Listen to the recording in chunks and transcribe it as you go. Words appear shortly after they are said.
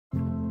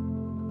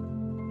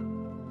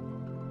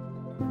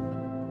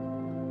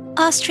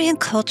Austrian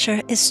culture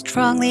is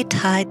strongly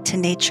tied to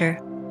nature.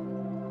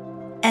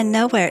 And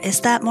nowhere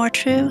is that more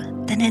true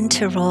than in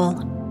Tyrol.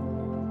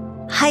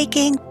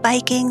 Hiking,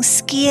 biking,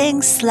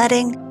 skiing,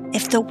 sledding,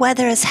 if the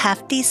weather is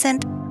half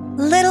decent,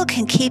 little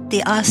can keep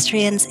the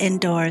Austrians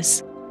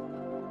indoors.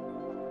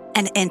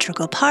 An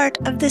integral part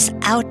of this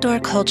outdoor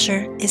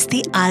culture is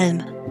the Alm,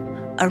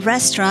 a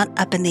restaurant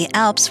up in the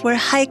Alps where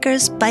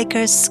hikers,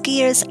 bikers,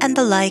 skiers, and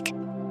the like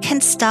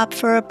can stop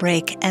for a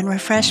break and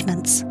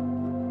refreshments.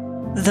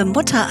 The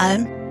Mutter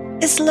Alm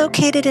is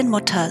located in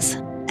Natters,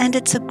 and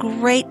it's a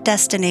great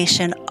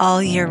destination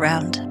all year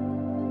round.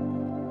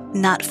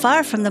 Not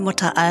far from the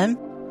Mutter Alm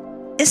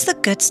is the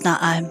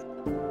Götzner Alm.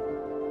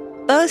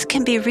 Both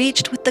can be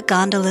reached with the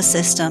gondola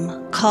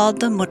system called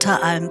the Mutter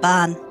Alm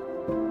Bahn.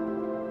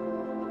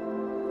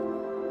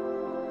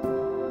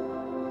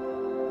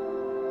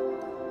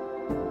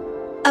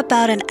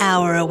 About an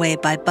hour away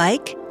by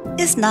bike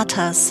is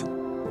Natters.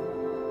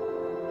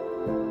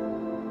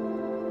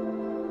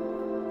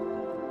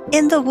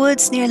 In the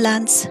woods near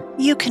Lanz,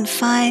 you can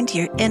find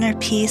your inner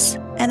peace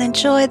and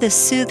enjoy the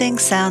soothing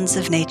sounds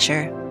of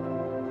nature.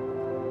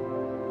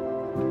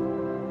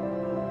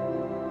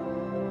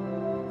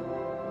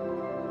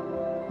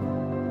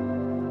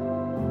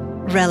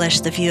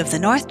 Relish the view of the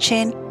North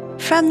Chain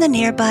from the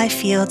nearby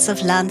fields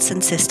of Lanz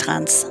and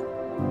Sistrans.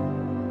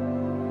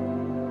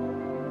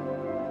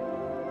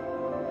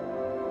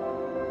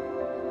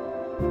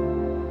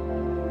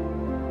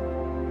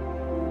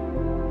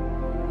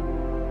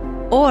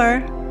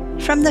 Or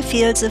from the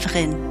fields of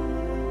Rinn.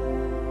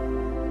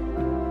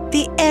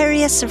 The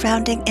area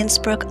surrounding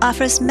Innsbruck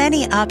offers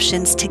many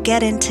options to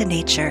get into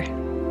nature.